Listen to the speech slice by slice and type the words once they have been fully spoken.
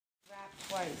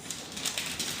toys.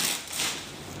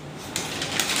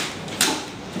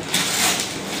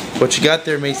 What you got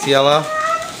there, Maciella?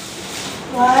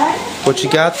 What? What you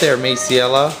got there,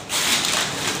 Maciella?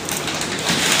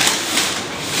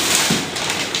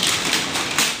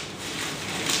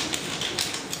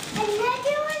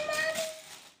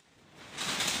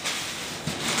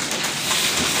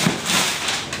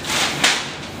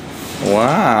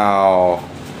 Wow.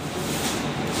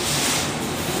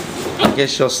 I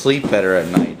guess you'll sleep better at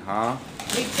night, huh?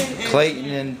 Clayton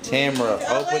and Tamara,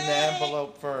 open the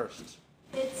envelope first.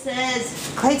 It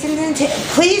says, Clayton and Tamara,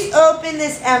 please open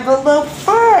this envelope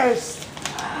first.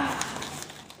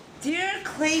 Dear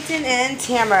Clayton and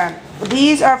Tamara,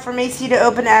 these are for Maci to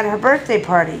open at her birthday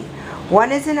party.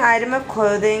 One is an item of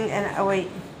clothing and, oh wait.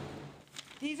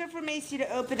 These are for Maci to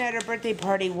open at her birthday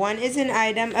party. One is an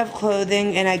item of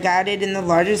clothing and I got it in the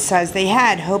largest size they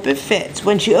had. Hope it fits.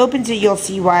 When she opens it, you'll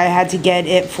see why I had to get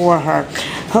it for her.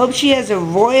 Hope she has a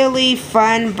royally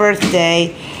fun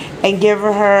birthday and give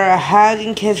her a hug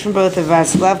and kiss from both of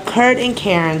us. Love, Kurt and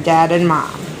Karen, Dad and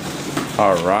Mom.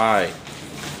 All right.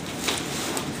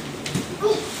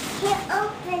 We can't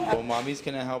open. Well, Mommy's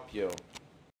gonna help you.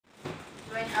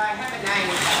 I have a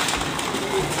knife.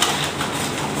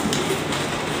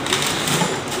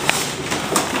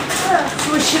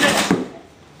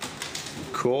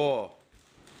 Cool.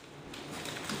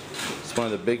 It's one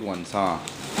of the big ones, huh?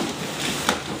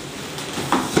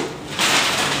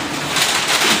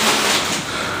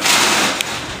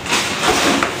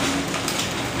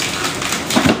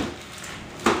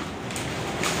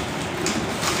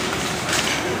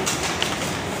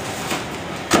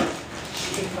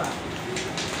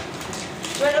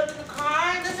 Let's open the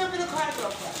card. Let's open the card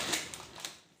real quick.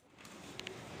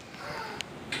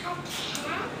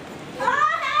 Oh,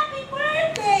 happy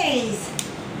birthdays!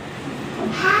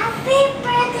 Happy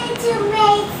birthday to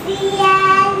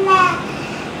Maciella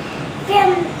from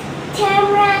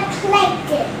Tamara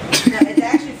Clayton. No, it's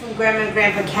actually from Grandma and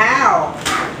Grandpa Cowell.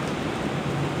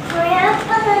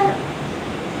 Grandpa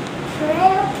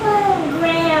and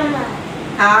Grandma.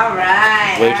 All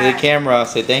right. Wave to the camera.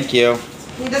 Say thank you.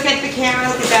 Can you look at the camera?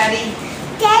 Look at Daddy.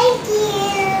 Thank you.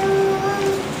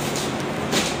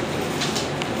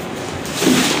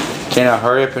 Okay, now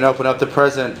hurry up and open up the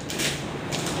present.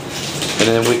 And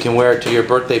then we can wear it to your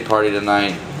birthday party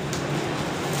tonight. I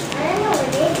don't know what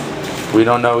it is. We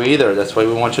don't know either. That's why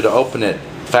we want you to open it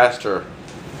faster.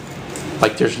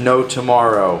 Like there's no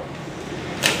tomorrow.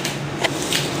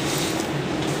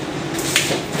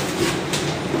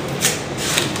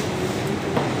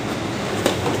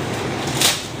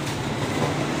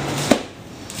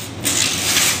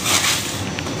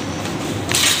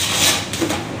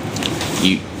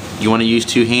 You want to use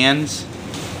two hands?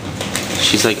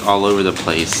 She's like all over the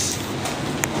place.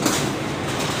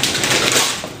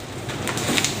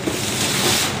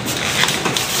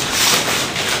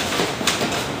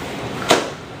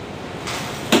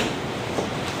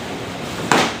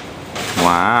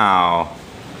 Wow.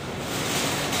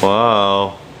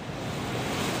 Whoa.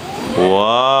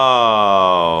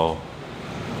 Whoa.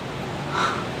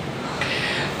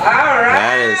 All right.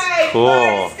 That is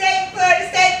cool.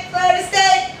 Florida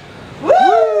State. Woo!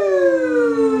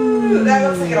 That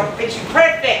looks like it'll fit you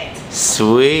perfect.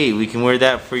 Sweet. We can wear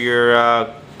that for your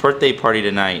birthday party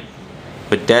tonight.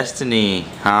 With Destiny,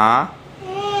 huh?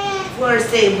 Florida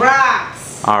State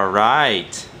rocks. All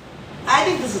right. I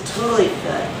think this will totally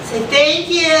fit. Say thank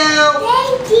you.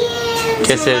 Thank you.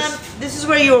 Kisses. This is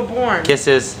where you were born.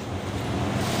 Kisses.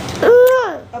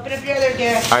 Open up your other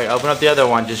gift. All right, open up the other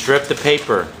one. Just rip the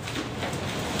paper.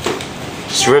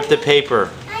 Just rip the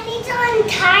paper. I need to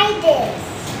untie this.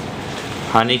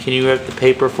 Honey, can you rip the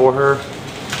paper for her?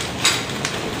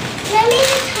 Let me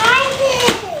untie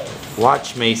this.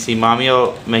 Watch, Maci. Mommy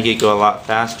will make it go a lot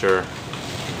faster.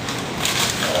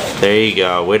 There you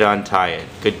go. Way to untie it.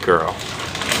 Good girl.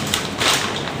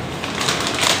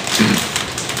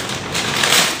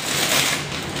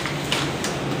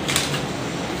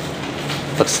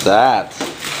 What's that?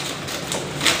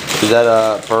 Is that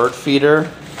a bird feeder?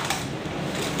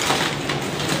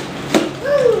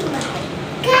 Oh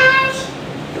my gosh.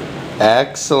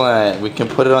 Excellent. We can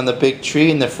put it on the big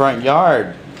tree in the front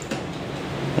yard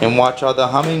and watch all the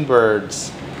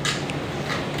hummingbirds.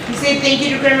 You say thank you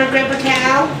to Grandma and Grandpa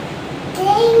Cowell?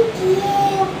 Thank you,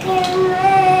 Grandma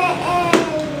and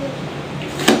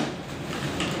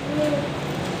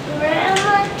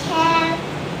Grandma Cat.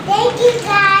 Thank you,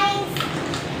 guys.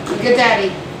 Look at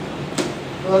Daddy.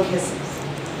 Blow kisses.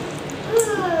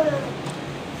 Mm.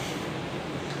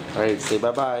 All right, say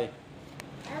bye-bye.